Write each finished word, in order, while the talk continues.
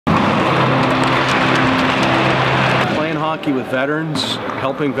hockey with veterans,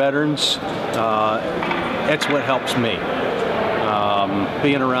 helping veterans, it's what helps me.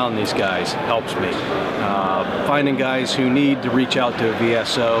 Being around these guys helps me. Finding guys who need to reach out to a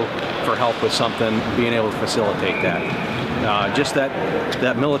VSO for help with something, being able to facilitate that. Just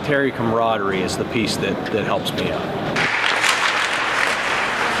that military camaraderie is the piece that helps me out.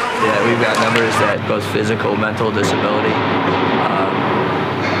 Yeah, we've got members that both physical, mental disability.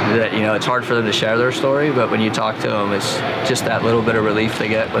 That, you know, it's hard for them to share their story, but when you talk to them, it's just that little bit of relief they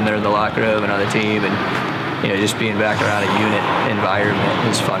get when they're in the locker room and on the team, and you know, just being back around a unit environment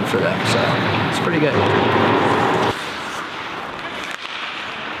is fun for them. So it's pretty good.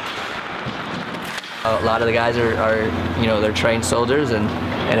 A lot of the guys are you know, they're trained soldiers, and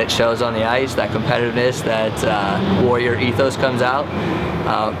it shows on the ice. That competitiveness, that warrior ethos comes out.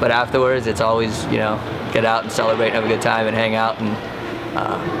 But afterwards, it's always, you know, get out and celebrate and have a good time and hang out, and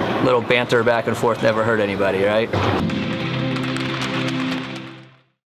little banter back and forth never hurt anybody, right?